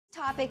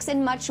Topics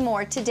and much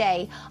more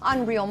today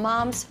on Real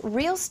Moms,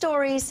 Real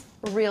Stories,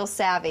 Real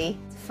Savvy.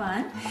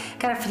 Fun.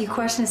 Got a few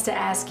questions to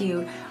ask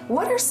you.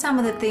 What are some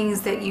of the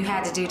things that you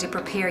had to do to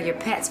prepare your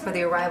pets for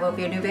the arrival of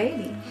your new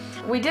baby?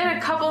 We did a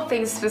couple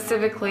things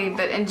specifically,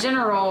 but in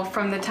general,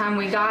 from the time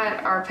we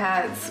got our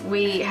pets,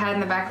 we had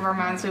in the back of our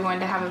minds we wanted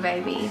to have a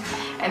baby.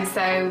 And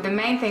so the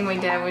main thing we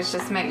did was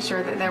just make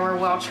sure that they were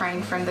well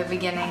trained from the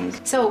beginning.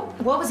 So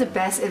what was the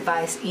best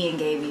advice Ian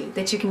gave you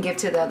that you can give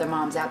to the other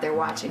moms out there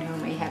watching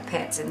who may have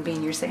pets and be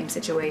in your same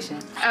situation?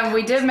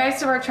 We did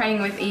most of our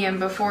training with Ian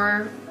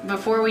before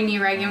we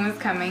knew Reagan was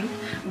coming,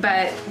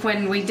 but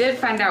when we did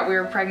find out we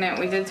were pregnant,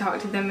 we did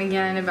talk to them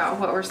again about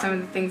what were some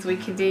of the things we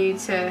could do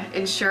to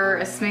ensure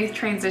a smooth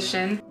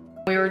transition.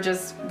 We were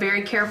just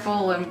very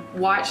careful and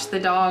watched the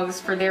dogs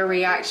for their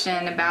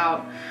reaction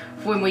about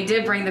when we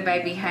did bring the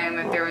baby home,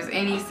 if there was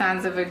any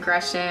signs of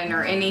aggression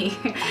or any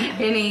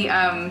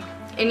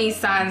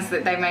signs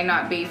that they may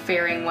not be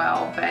faring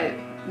well, but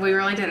we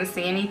really didn't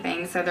see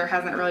anything, so there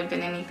hasn't really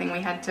been anything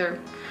we had to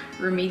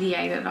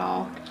remediate at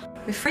all.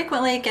 We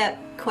frequently get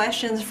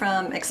questions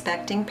from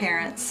expecting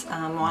parents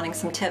wanting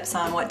some tips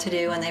on what to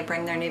do when they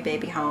bring their new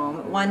baby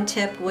home. One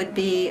tip would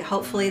be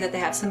hopefully that they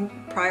have some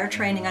prior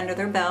training under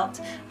their belt.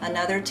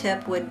 Another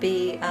tip would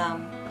be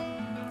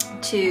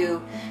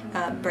to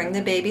bring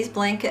the baby's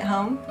blanket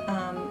home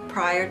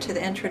prior to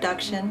the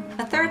introduction.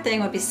 A third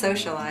thing would be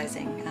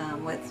socializing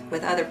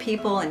with other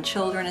people and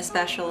children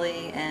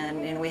especially,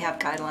 and we have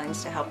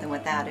guidelines to help them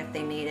with that if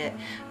they need it.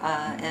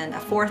 And a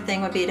fourth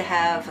thing would be to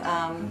have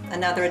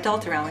another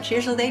adult around, which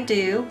usually they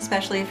do,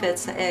 especially if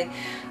it's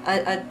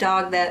a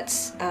dog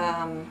that's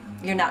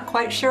you're not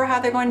quite sure how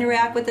they're going to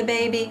react with the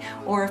baby,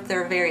 or if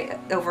they're a very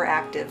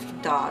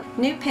overactive dog.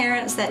 New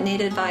parents that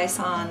need advice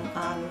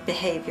on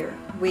behavior,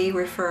 we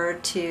refer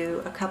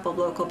to a couple of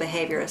local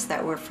behaviorists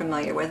that we're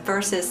familiar with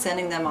versus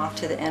sending them off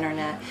to the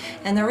internet.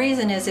 And the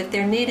reason is if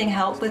they're needing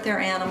help with their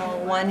animal,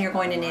 one, you're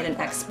going to need an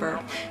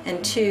expert,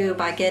 and two,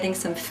 by getting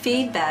some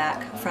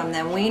feedback from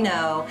them, we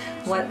know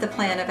what the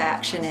plan of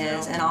action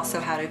is and also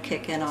how to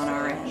kick in on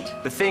our end.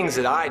 The things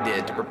that I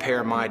did to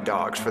prepare my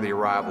dogs for the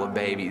arrival of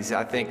babies,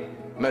 I think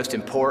most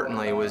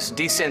importantly was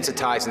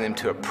desensitizing them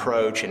to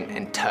approach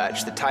and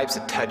touch, the types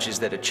of touches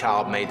that a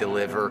child may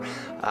deliver,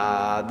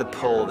 the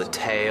pull, the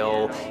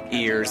tail,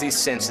 ears, these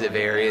sensitive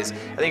areas.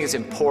 I think it's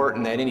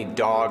important that any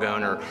dog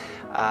owner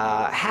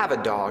have a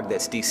dog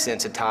that's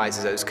desensitized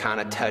to those kind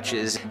of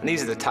touches. And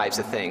these are the types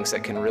of things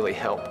that can really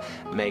help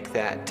make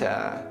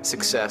that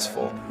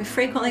successful. We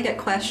frequently get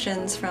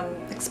questions from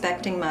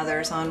expecting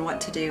mothers on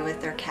what to do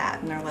with their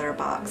cat in their litter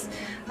box.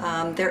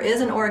 There is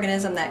an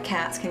organism that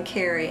cats can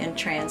carry and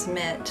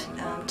transmit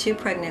to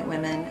pregnant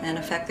women and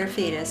affect their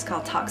fetus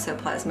called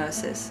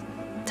toxoplasmosis.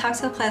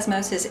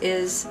 Toxoplasmosis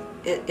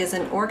is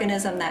an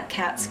organism that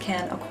cats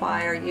can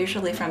acquire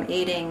usually from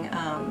eating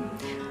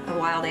a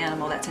wild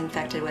animal that's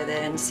infected with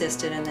it and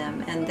encysted in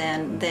them, and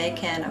then they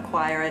can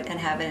acquire it and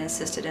have it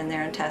encysted in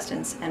their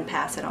intestines and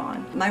pass it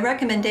on. My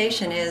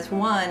recommendation is,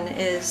 one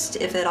is,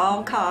 if at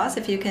all costs,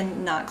 if you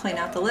can not clean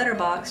out the litter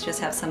box,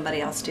 just have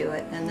somebody else do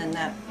it, and then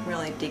that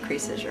really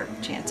decreases your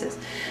chances.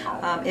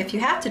 If you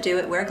have to do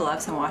it, wear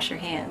gloves and wash your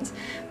hands.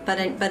 But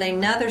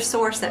another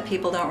source that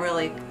people don't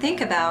really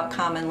think about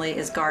commonly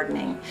is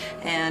gardening,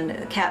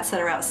 and cats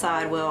that are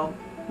outside will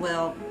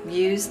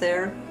use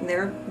their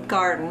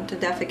garden to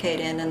defecate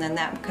in, and then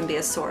that can be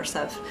a source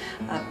of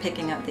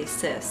picking up these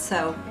cysts.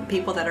 So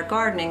people that are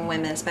gardening,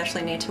 women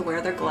especially, need to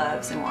wear their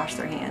gloves and wash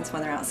their hands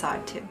when they're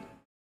outside too.